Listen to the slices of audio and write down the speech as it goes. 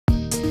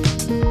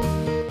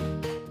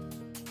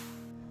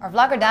Our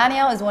vlogger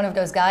Daniel is one of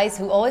those guys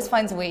who always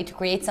finds a way to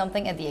create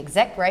something at the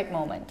exact right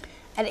moment.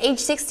 At age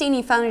 16,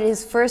 he founded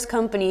his first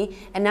company,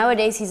 and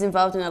nowadays he's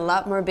involved in a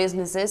lot more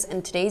businesses,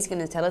 and today he's going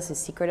to tell us his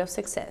secret of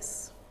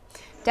success.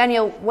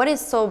 Daniel, what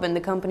is Solvent, the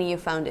company you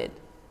founded?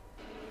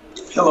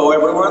 Hello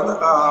everyone.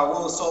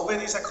 Well,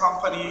 Solvent is a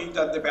company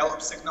that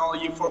develops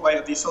technology for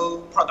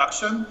biodiesel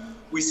production.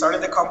 We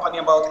started the company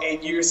about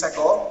 8 years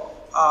ago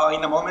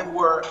in a moment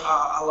where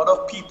a lot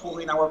of people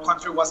in our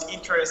country was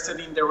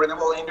interested in the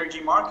renewable energy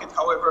market.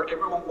 However,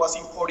 everyone was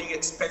importing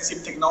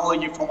expensive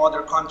technology from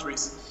other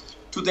countries.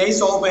 Today,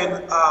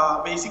 Solvent,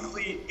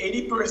 basically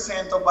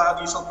 80% of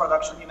biodiesel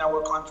production in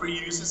our country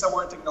uses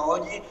our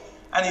technology,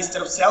 and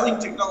instead of selling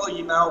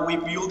technology now, we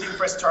build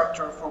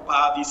infrastructure for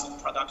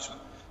biodiesel production.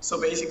 So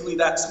basically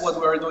that's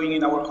what we're doing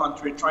in our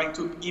country, trying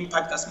to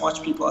impact as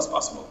much people as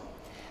possible.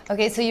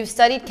 Okay, so you've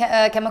studied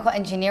chemical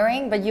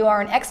engineering, but you are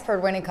an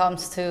expert when it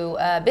comes to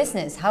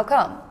business. How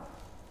come?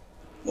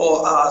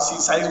 Well,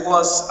 since I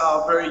was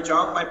very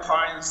young, my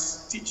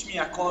parents teach me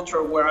a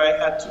culture where I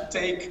had to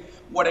take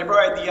whatever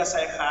ideas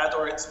I had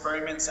or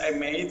experiments I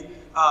made,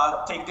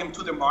 take them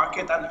to the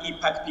market and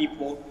impact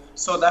people.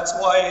 So that's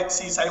why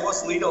since I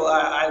was little,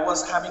 I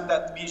was having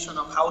that vision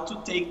of how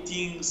to take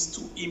things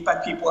to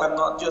impact people and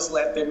not just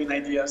let them in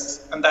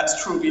ideas. And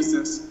that's true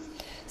business.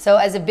 So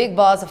as a big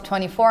boss of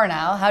 24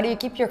 now, how do you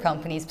keep your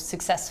companies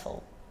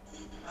successful?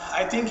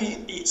 I think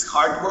it's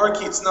hard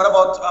work. It's not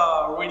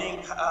about reading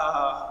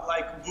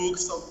like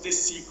books of the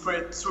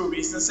secret through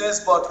businesses,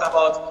 but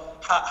about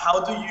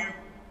how do you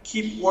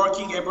keep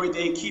working every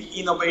day, keep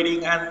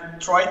innovating, and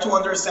try to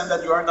understand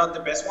that you are not the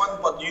best one,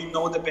 but you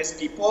know the best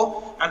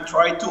people, and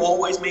try to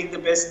always make the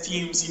best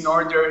teams in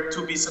order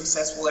to be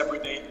successful every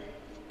day.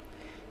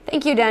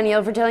 Thank you,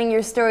 Daniel, for telling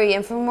your story.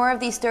 And for more of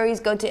these stories,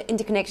 go to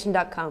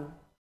IntoConnection.com.